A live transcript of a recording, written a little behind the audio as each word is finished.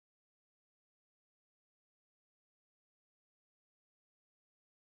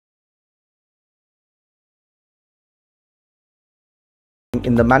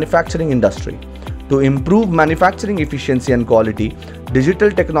in the manufacturing industry. To improve manufacturing efficiency and quality,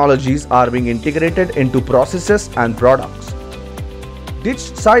 digital technologies are being integrated into processes and products. Ditch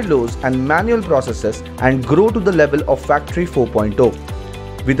silos and manual processes and grow to the level of Factory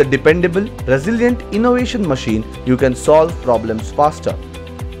 4.0. With a dependable, resilient innovation machine, you can solve problems faster.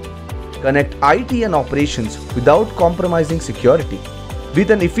 Connect IT and operations without compromising security.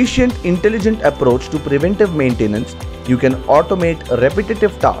 With an efficient, intelligent approach to preventive maintenance, you can automate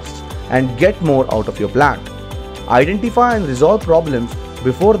repetitive tasks and get more out of your plant. Identify and resolve problems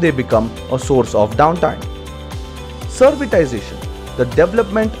before they become a source of downtime. Servitization, the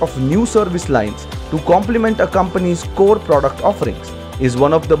development of new service lines to complement a company's core product offerings, is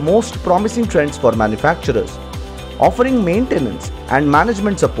one of the most promising trends for manufacturers. Offering maintenance and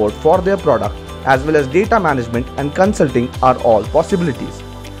management support for their product as well as data management and consulting are all possibilities.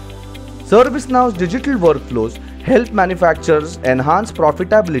 ServiceNow's digital workflows help manufacturers enhance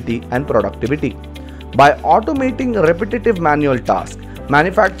profitability and productivity. By automating repetitive manual tasks,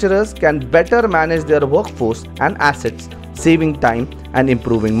 manufacturers can better manage their workforce and assets, saving time and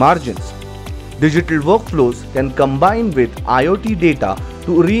improving margins. Digital workflows can combine with IoT data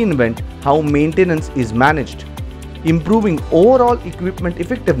to reinvent how maintenance is managed, improving overall equipment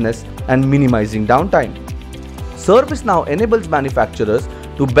effectiveness and minimizing downtime. ServiceNow enables manufacturers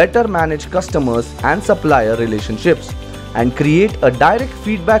to better manage customers and supplier relationships and create a direct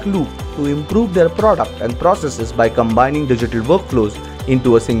feedback loop to improve their product and processes by combining digital workflows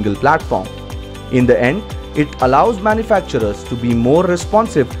into a single platform. In the end, it allows manufacturers to be more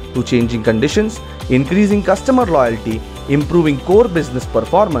responsive to changing conditions, increasing customer loyalty, improving core business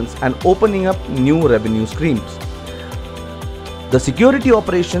performance, and opening up new revenue streams. The security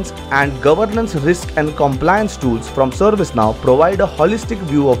operations and governance risk and compliance tools from ServiceNow provide a holistic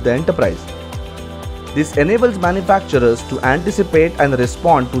view of the enterprise. This enables manufacturers to anticipate and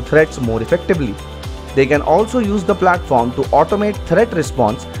respond to threats more effectively. They can also use the platform to automate threat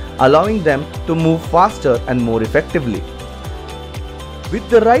response, allowing them to move faster and more effectively. With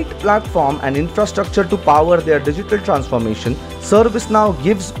the right platform and infrastructure to power their digital transformation, ServiceNow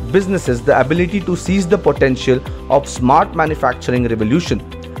gives businesses the ability to seize the potential of smart manufacturing revolution.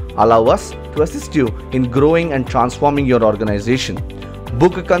 Allow us to assist you in growing and transforming your organization.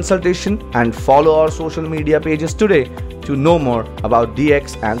 Book a consultation and follow our social media pages today to know more about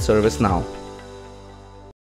DX and ServiceNow.